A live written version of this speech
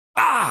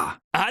Ah,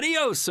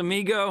 adios,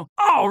 amigo.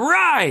 All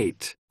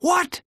right.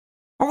 What?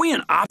 Are we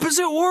in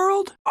opposite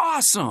world?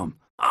 Awesome.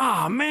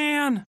 Ah,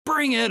 man,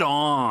 bring it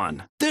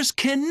on. This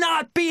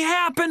cannot be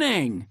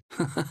happening.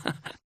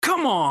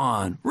 Come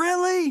on,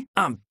 really?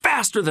 I'm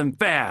faster than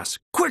fast,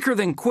 quicker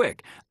than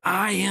quick.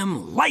 I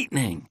am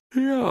lightning.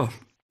 Yeah,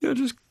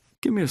 just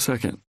give me a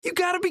second. You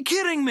gotta be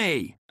kidding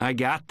me. I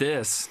got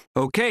this.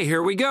 Okay,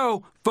 here we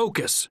go.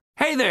 Focus.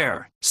 Hey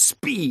there,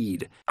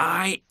 speed.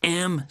 I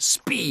am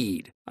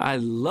speed. I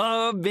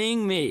love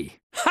being me.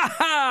 Ha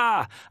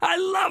ha! I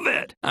love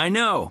it. I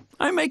know.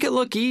 I make it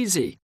look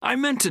easy. I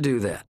meant to do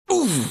that.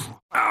 Oof.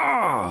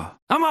 Ah!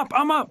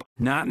 I'm up.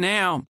 Not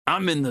now.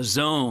 I'm in the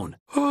zone.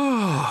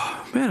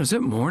 Oh, man, is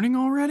it morning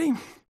already?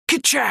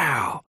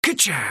 Ka-chow!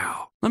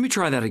 Ka-chow! Let me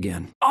try that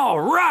again.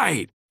 All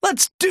right!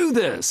 Let's do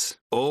this!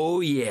 Oh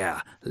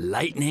yeah,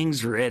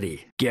 lightning's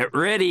ready. Get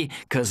ready,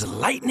 'cause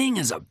lightning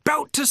is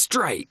about to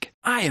strike.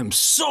 I am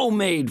so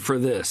made for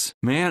this.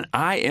 Man,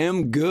 I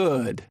am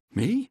good.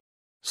 Me?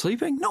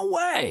 Sleeping? No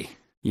way!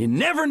 You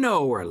never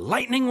know where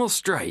lightning will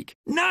strike.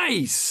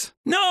 Nice!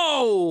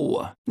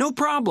 No! No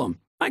problem.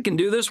 I can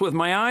do this with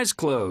my eyes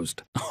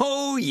closed.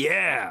 Oh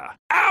yeah!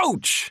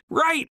 Ouch!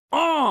 Right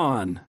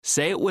on!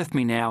 Say it with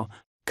me now.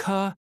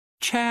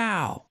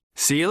 Ka-chow.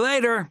 See you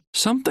later.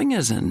 Something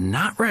is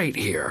not right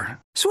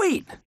here.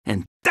 Sweet.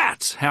 And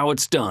that's how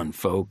it's done,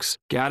 folks.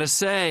 Gotta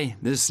say,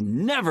 this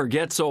never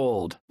gets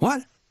old.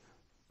 What?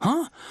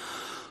 Huh?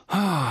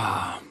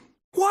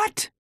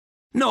 What?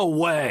 No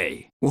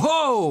way.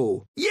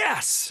 Whoa.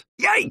 Yes.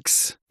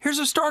 Yikes. Here's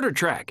a starter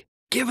track.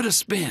 Give it a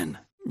spin.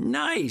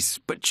 Nice,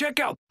 but check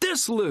out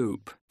this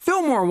loop.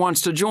 Fillmore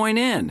wants to join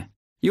in.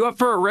 You up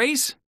for a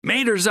race?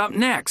 Mater's up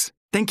next.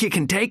 Think you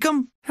can take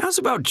him? How's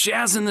about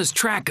jazzing this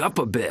track up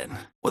a bit?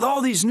 With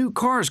all these new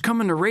cars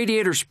coming to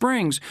Radiator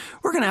Springs,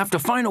 we're going to have to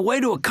find a way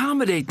to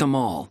accommodate them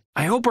all.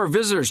 I hope our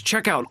visitors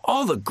check out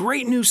all the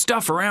great new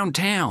stuff around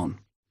town.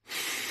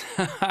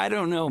 I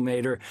don't know,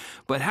 Mater,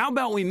 but how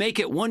about we make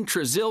it 1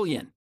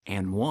 trizillion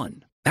and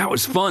 1? That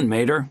was fun,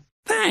 Mater.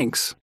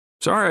 Thanks.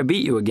 Sorry I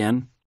beat you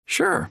again.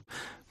 Sure,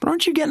 but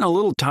aren't you getting a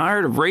little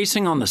tired of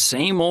racing on the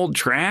same old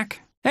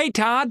track? Hey,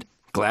 Todd.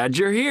 Glad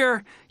you're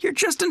here. You're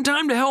just in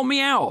time to help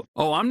me out.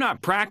 Oh, I'm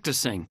not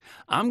practicing.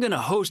 I'm going to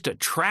host a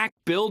track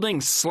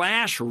building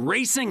 /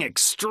 racing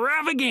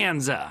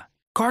extravaganza.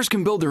 Cars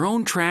can build their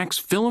own tracks,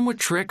 fill them with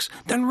tricks,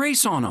 then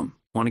race on them.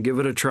 Want to give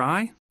it a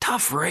try?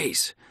 Tough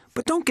race,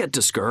 but don't get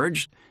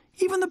discouraged.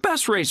 Even the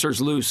best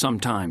racers lose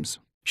sometimes.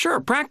 Sure,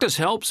 practice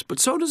helps, but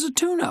so does a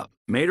tune-up.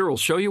 Mater will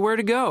show you where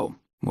to go.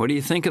 What do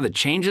you think of the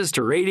changes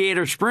to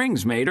Radiator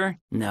Springs, Mater?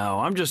 No,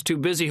 I'm just too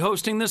busy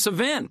hosting this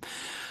event.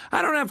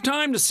 I don't have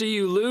time to see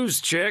you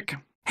lose, chick.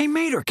 Hey,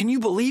 Mater, can you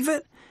believe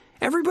it?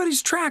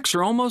 Everybody's tracks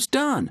are almost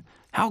done.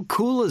 How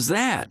cool is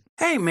that?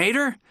 Hey,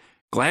 Mater,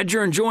 glad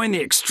you're enjoying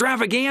the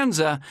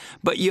extravaganza,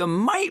 but you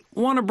might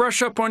want to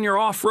brush up on your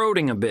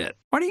off-roading a bit.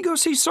 Why don't you go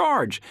see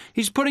Sarge?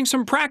 He's putting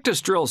some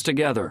practice drills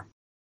together.